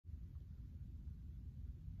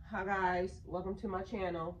Hi guys, welcome to my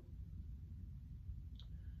channel.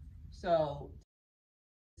 So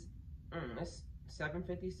it's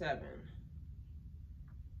 7:57.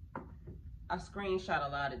 I screenshot a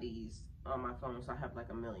lot of these on my phone, so I have like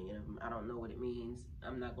a million of them. I don't know what it means.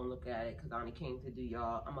 I'm not gonna look at it because I only came to do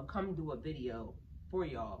y'all. I'm gonna come do a video for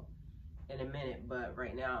y'all in a minute, but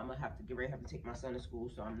right now I'm gonna have to take my son to school,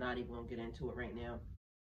 so I'm not even gonna get into it right now.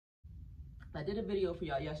 I did a video for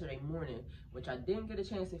y'all yesterday morning, which I didn't get a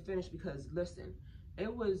chance to finish because listen,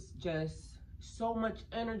 it was just so much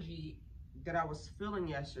energy that I was feeling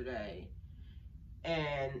yesterday,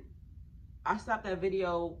 and I stopped that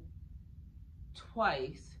video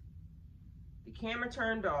twice. The camera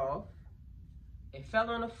turned off, it fell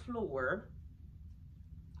on the floor.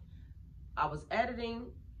 I was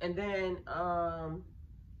editing and then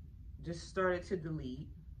just started to delete.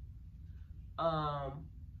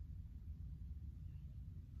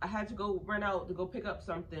 I had to go run out to go pick up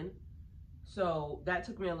something, so that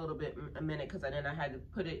took me a minute because then I had to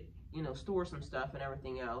put it, store some stuff and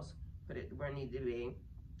everything else, put it where it needed to be.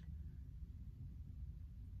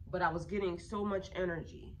 But I was getting so much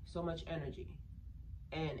energy.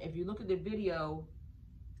 And if you look at the video,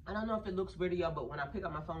 I don't know if it looks weird to y'all, but when I pick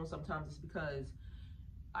up my phone sometimes it's because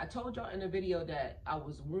I told y'all in the video that I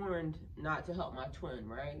was warned not to help my twin,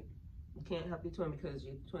 right? You can't help your twin because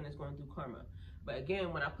your twin is going through karma. But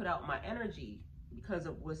again, when I put out my energy, because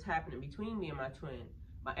of what's happening between me and my twin,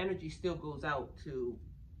 my energy still goes out to,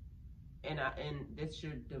 and that's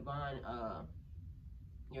your divine,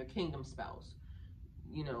 your kingdom spouse.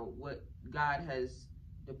 What God has,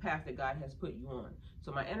 the path that God has put you on.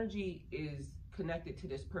 So my energy is connected to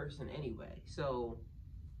this person anyway. So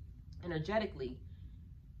energetically,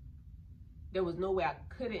 there was no way I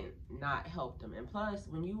couldn't not help them. And plus,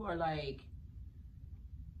 when you are like,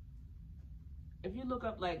 if you look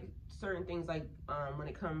up like certain things like when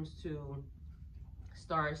it comes to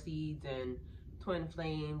star seeds and twin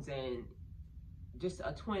flames and just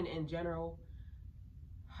a twin in general,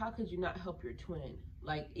 how could you not help your twin?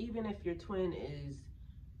 Like, even if your twin is,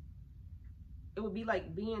 it would be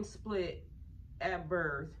like being split at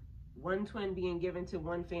birth, one twin being given to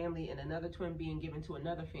one family and another twin being given to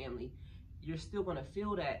another family. You're still going to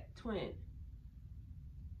feel that twin.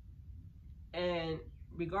 And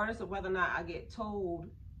regardless of whether or not I get told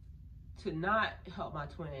to not help my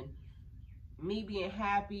twin, me being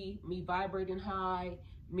happy, me vibrating high,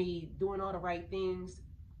 me doing all the right things,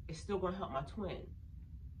 it's still going to help my twin.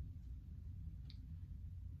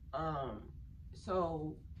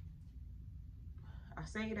 So I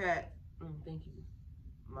say that, thank you,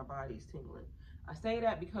 my body's tingling. I say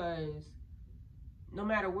that because no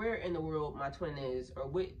matter where in the world my twin is or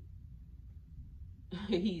what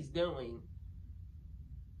he's doing,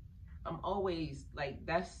 I'm always like,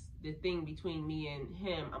 that's the thing between me and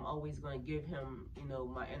him. I'm always going to give him,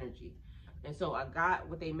 my energy. And so I got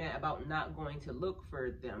what they meant about not going to look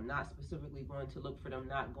for them, not specifically going to look for them,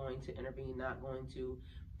 not going to intervene, not going to.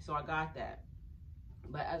 So I got that.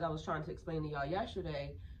 But as I was trying to explain to y'all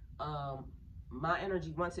yesterday, my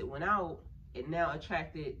energy, once it went out, it now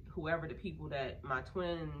attracted whoever the people that my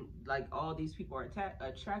twin, like all these people are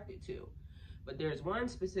attracted to. But there's one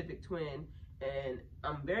specific twin, and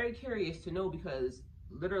I'm very curious to know because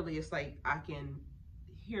literally it's like I can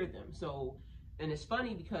hear them. So, and it's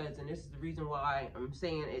funny because, and this is the reason why I'm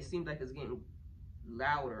saying it seems like it's getting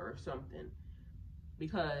louder or something,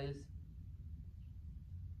 because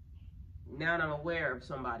now I'm aware of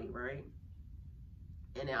somebody, right?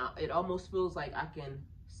 And it almost feels like I can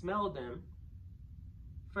smell them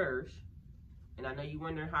first. And I know you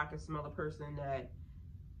wonder how I can smell a person that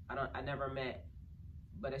I never met,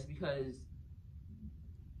 but it's because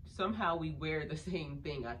somehow we wear the same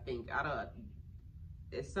thing. I think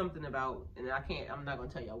it's something about, and I'm not gonna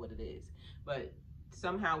tell y'all what it is, but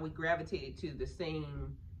somehow we gravitated to the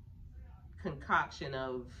same concoction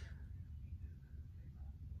of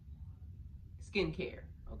skincare.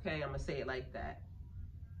 Okay, I'm gonna say it like that.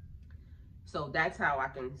 So that's how I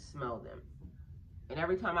can smell them. And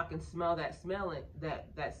every time I can smell that smell,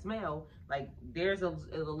 like there's a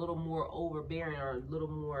little more overbearing or a little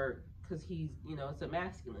more, because he's, it's a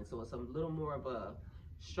masculine, so it's a little more of a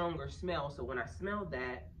stronger smell. So when I smell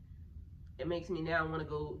that, it makes me now want to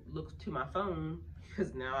go look to my phone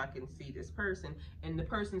because now I can see this person, and the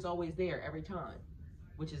person's always there every time,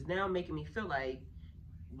 which is now making me feel like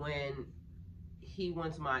when he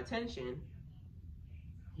wants my attention,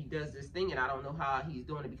 he does this thing, and I don't know how he's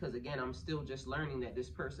doing it because, again, I'm still just learning that this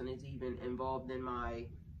person is even involved in my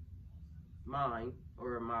mind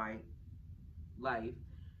or my life.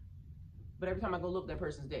 But every time I go look, that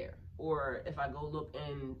person's there. Or if I go look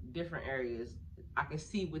in different areas, I can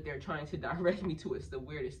see what they're trying to direct me to. It's the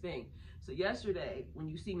weirdest thing. So yesterday, when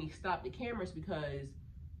you see me stop the cameras because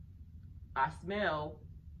I smell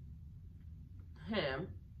him,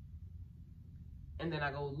 and then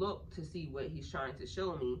I go look to see what he's trying to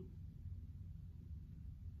show me,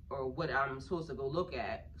 or what I'm supposed to go look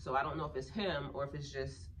at. So I don't know if it's him or if it's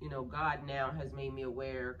just, you know, God now has made me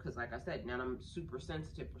aware, because like I said, now I'm super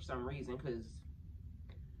sensitive for some reason, because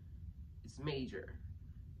it's major.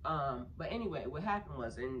 But anyway, what happened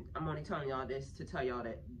was, and I'm only telling y'all this to tell y'all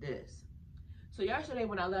that this. So yesterday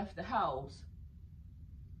when I left the house,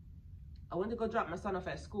 I went to go drop my son off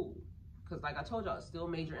at school, because like I told y'all, it's still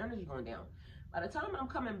major energy going down. By the time I'm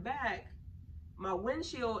coming back, my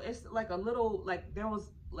windshield, it's like a little, like there was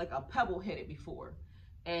like a pebble hit it before,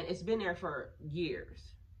 and it's been there for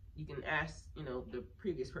years. You can ask, you know, the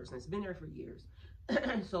previous person. It's been there for years.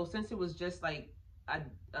 So since it was just like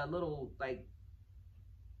a little like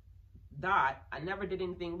dot, I never did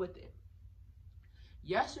anything with it.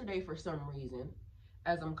 Yesterday, for some reason,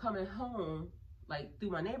 as I'm coming home, like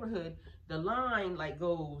through my neighborhood, the line like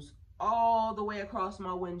goes all the way across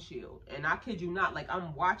my windshield. And I kid you not, like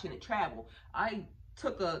I'm watching it travel. I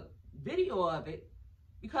took a video of it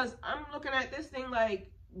because I'm looking at this thing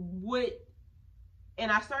like, what?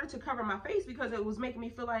 And I started to cover my face because it was making me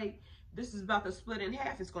feel like this is about to split in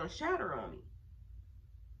half. It's going to shatter on me.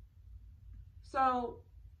 So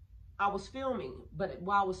I was filming, but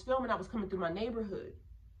while I was filming, I was coming through my neighborhood.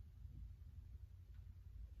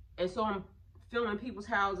 And so I'm filming people's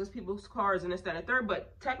houses, people's cars, and this, that, and third.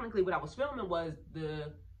 But technically what I was filming was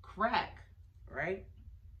the crack, right?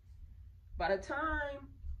 By the time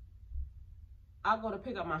I go to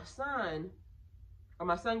pick up my son, or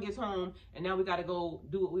my son gets home, and now we got to go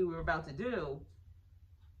do what we were about to do,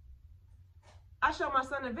 I show my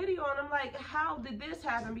son a video, and I'm like, how did this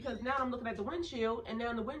happen? Because now I'm looking at the windshield, and now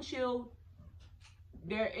in the windshield,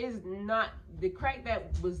 there is not, the crack that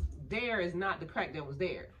was there is not the crack that was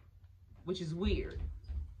there, which is weird.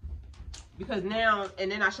 Because now,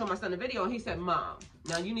 and then I show my son the video, and he said, Mom,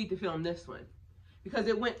 now you need to film this one. Because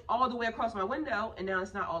it went all the way across my window, and now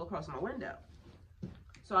it's not all across my window.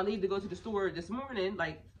 So I leave to go to the store this morning,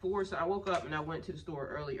 like 4, so I woke up and I went to the store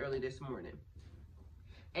early this morning.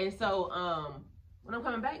 And so when I'm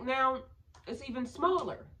coming back now, it's even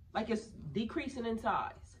smaller, like it's decreasing in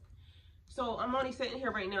size. So I'm only sitting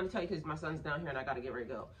here right now to tell you, because my son's down here and I got to get ready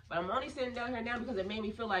to go. But I'm only sitting down here now because it made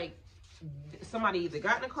me feel like somebody either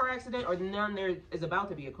got in a car accident or none there is about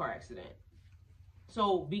to be a car accident.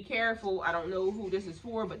 So be careful. I don't know who this is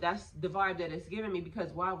for, but that's the vibe that it's giving me,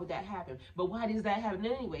 because why would that happen? But why does that happen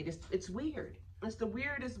anyway? It's weird. It's the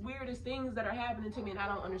weirdest things that are happening to me, and I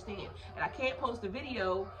don't understand. And I can't post a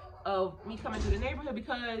video of me coming through the neighborhood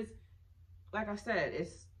because, like I said,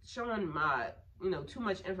 it's showing my, you know, too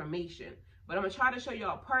much information. But I'm going to try to show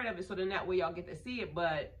y'all part of it so then that way y'all get to see it.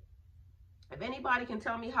 But if anybody can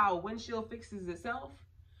tell me how a windshield fixes itself,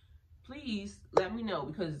 please let me know,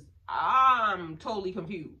 because I'm totally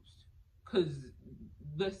confused. Because,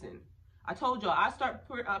 listen, I told y'all, I start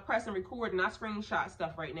pressing record and I screenshot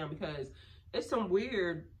stuff right now because it's some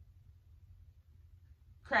weird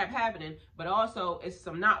crap happening, but also it's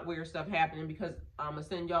some not weird stuff happening, because I'm going to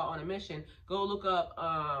send y'all on a mission. Go look up,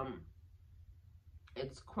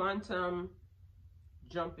 it's quantum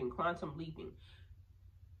jumping, quantum leaping.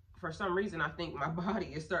 For some reason, I think my body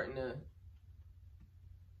is starting to,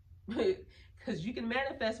 because you can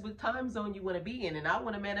manifest what time zone you want to be in, and I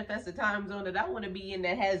want to manifest the time zone that I want to be in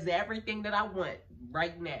that has everything that I want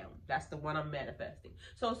right now. That's the one I'm manifesting.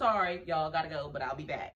 So sorry, y'all, gotta go, but I'll be back.